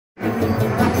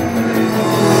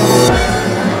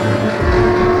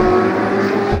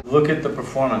Look at the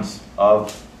performance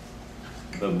of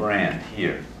the brand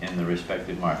here in the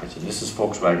respective markets. And this is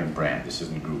Volkswagen brand, this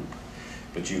isn't group.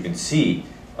 But you can see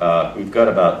we've got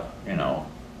about,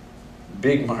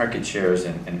 big market shares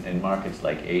in markets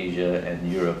like Asia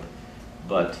and Europe,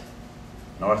 but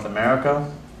North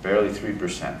America, barely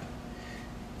 3%.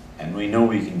 And we know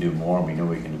we can do more, we know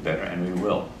we can do better, and we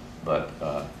will. But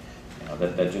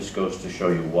that just goes to show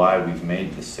you why we've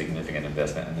made this significant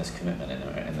investment and this commitment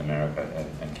in America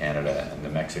and Canada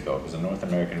and Mexico, because the North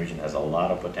American region has a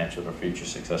lot of potential for future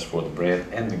success for the brand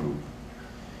and the group.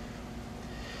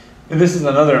 And this is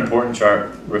another important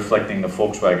chart reflecting the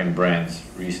Volkswagen brand's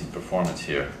recent performance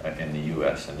here in the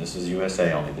U.S. And this is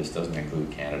USA only. This doesn't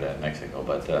include Canada and Mexico.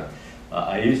 But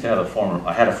I had a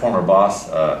former boss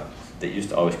that used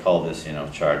to always call this,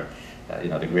 chart,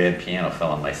 the grand piano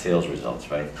fell on my sales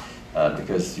results, right?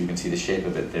 Because you can see the shape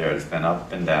of it there. It's been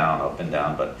up and down.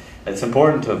 But it's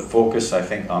important to focus, I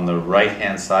think, on the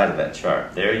right-hand side of that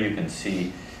chart. There you can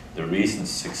see the recent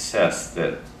success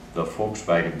that the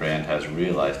Volkswagen brand has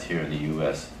realized here in the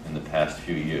U.S. in the past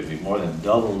few years. We've more than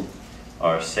doubled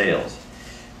our sales.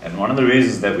 And one of the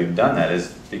reasons that we've done that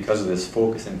is because of this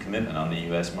focus and commitment on the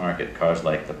U.S. market. Cars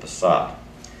like the Passat,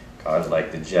 cars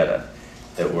like the Jetta,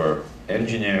 that were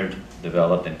engineered,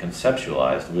 developed, and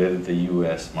conceptualized with the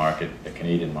U.S. market, the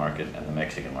Canadian market, and the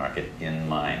Mexican market in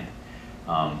mind.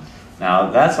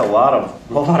 Now that's a lot of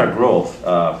growth,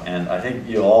 and I think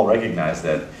you all recognize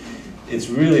that it's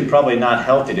really probably not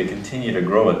healthy to continue to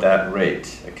grow at that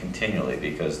rate continually,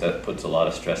 because that puts a lot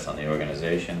of stress on the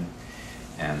organization.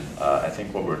 And I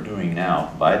think what we're doing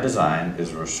now, by design,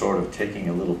 is we're sort of taking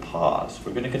a little pause.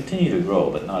 We're going to continue to grow,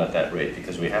 but not at that rate,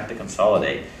 because we have to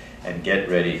consolidate and get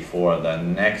ready for the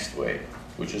next wave,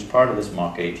 which is part of this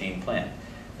Mach 18 plan.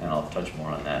 And I'll touch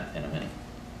more on that in a minute.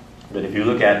 But if you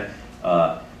look at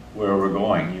where we're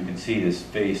going, you can see this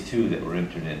phase 2 that we're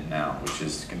entered in now, which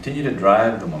is continue to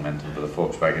drive the momentum of the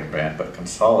Volkswagen brand, but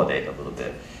consolidate a little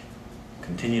bit.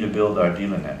 Continue to build our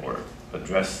dealer network,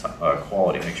 address our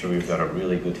quality, make sure we've got a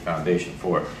really good foundation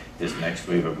for this next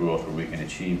wave of growth where we can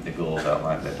achieve the goals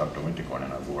outlined by Dr. Winterkorn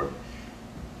and our board.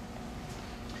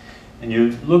 And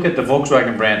you look at the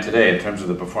Volkswagen brand today in terms of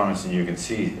the performance, and you can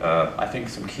see, I think,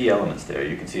 some key elements there.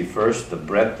 You can see first the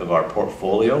breadth of our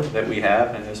portfolio that we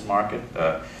have in this market.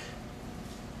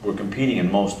 We're competing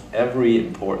in most every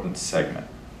important segment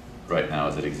right now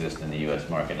as it exists in the U.S.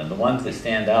 market. And the ones that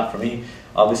stand out for me,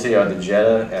 obviously, are the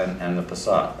Jetta and the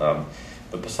Passat.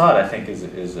 The Passat, I think, is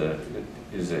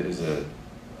a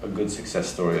good success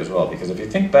story as well, because if you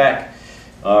think back,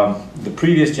 the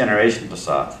previous generation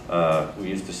Passat, we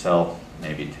used to sell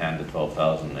maybe 10,000 to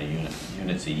 12,000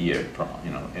 units a year,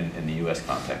 in the U.S.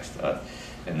 context.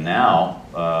 And now,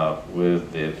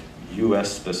 with the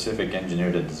U.S.-specific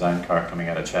engineered and designed car coming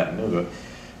out of Chattanooga,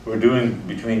 we're doing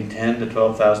between 10,000 to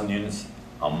 12,000 units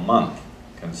a month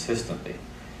consistently.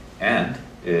 And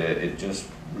it just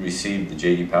received the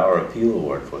J.D. Power Appeal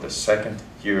Award for the second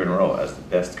year in a row as the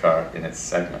best car in its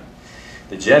segment.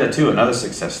 The Jetta, too, another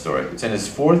success story. It's in its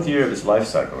 4th year of its life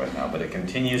cycle right now, but it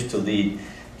continues to lead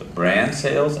the brand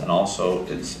sales, and also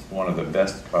it's one of the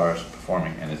best cars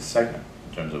performing in its segment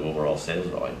in terms of overall sales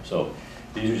volume. So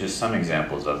these are just some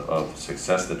examples of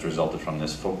success that resulted from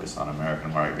this focus on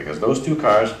American market, because those two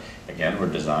cars, again, were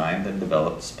designed and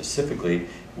developed specifically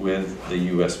with the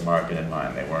U.S. market in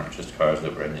mind. They weren't just cars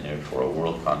that were engineered for a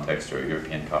world context or a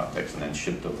European context and then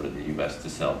shipped over to the U.S. to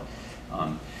sell.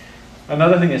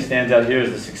 Another thing that stands out here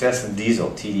is the success in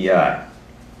diesel, TDI.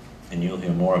 And you'll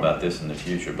hear more about this in the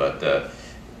future, but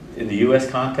in the U.S.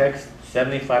 context,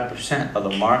 75% of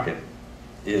the market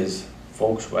is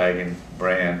Volkswagen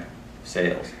brand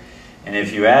sales. And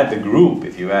if you add the group,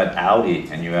 if you add Audi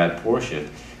and you add Porsche,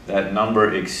 that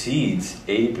number exceeds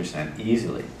 80%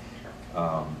 easily.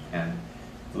 And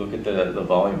look at the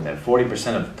volume there.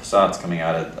 40% of Passats coming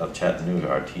out of Chattanooga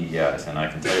are TDIs, and I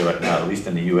can tell you right now, at least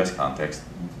in the U.S. context,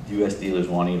 U.S. dealers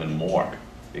want even more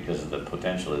because the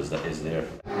potential is there.